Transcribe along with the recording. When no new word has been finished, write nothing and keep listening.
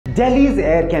Delhi's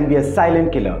air can be a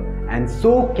silent killer, and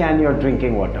so can your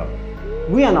drinking water.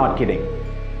 We are not kidding.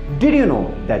 Did you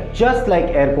know that just like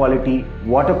air quality,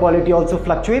 water quality also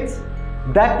fluctuates?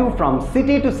 That too from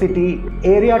city to city,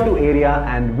 area to area,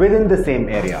 and within the same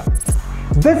area.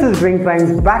 This is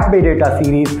DrinkPrime's Back Bay Data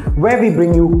series, where we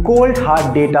bring you cold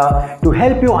hard data to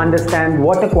help you understand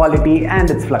water quality and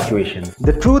its fluctuations.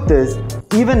 The truth is,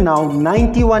 even now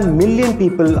 91 million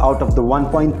people out of the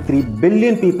 1.3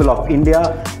 billion people of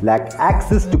India lack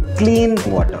access to clean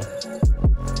water.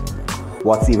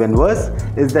 What's even worse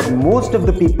is that most of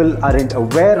the people aren't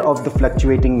aware of the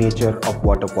fluctuating nature of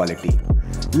water quality.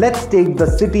 Let's take the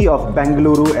city of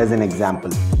Bengaluru as an example.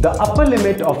 The upper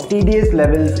limit of TDS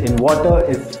levels in water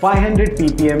is 500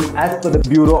 ppm as per the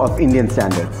Bureau of Indian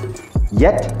Standards.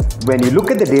 Yet, when you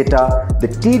look at the data, the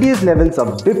TDS levels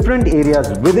of different areas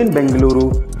within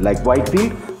Bengaluru, like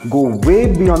Whitefield, go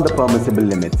way beyond the permissible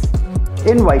limits.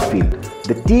 In Whitefield,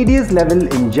 the TDS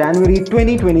level in January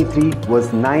 2023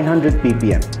 was 900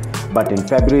 ppm, but in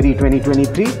February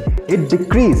 2023, it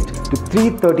decreased to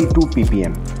 332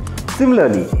 ppm.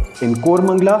 Similarly, in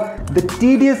Koramangala, the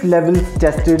TDS levels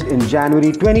tested in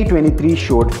January 2023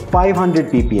 showed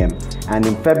 500 ppm, and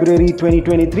in February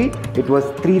 2023, it was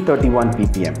 331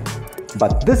 ppm.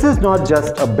 But this is not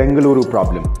just a Bengaluru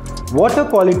problem. Water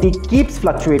quality keeps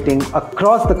fluctuating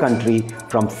across the country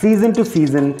from season to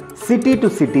season, city to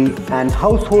city, and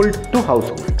household to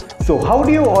household. So how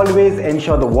do you always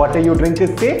ensure the water you drink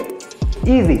is safe?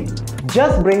 Easy.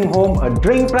 Just bring home a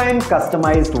DrinkPrime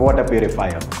customized water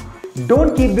purifier.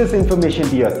 Don't keep this information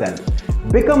to yourself.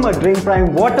 Become a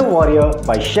DrinkPrime water warrior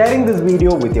by sharing this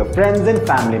video with your friends and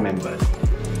family members.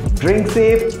 Drink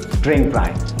safe,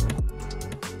 DrinkPrime.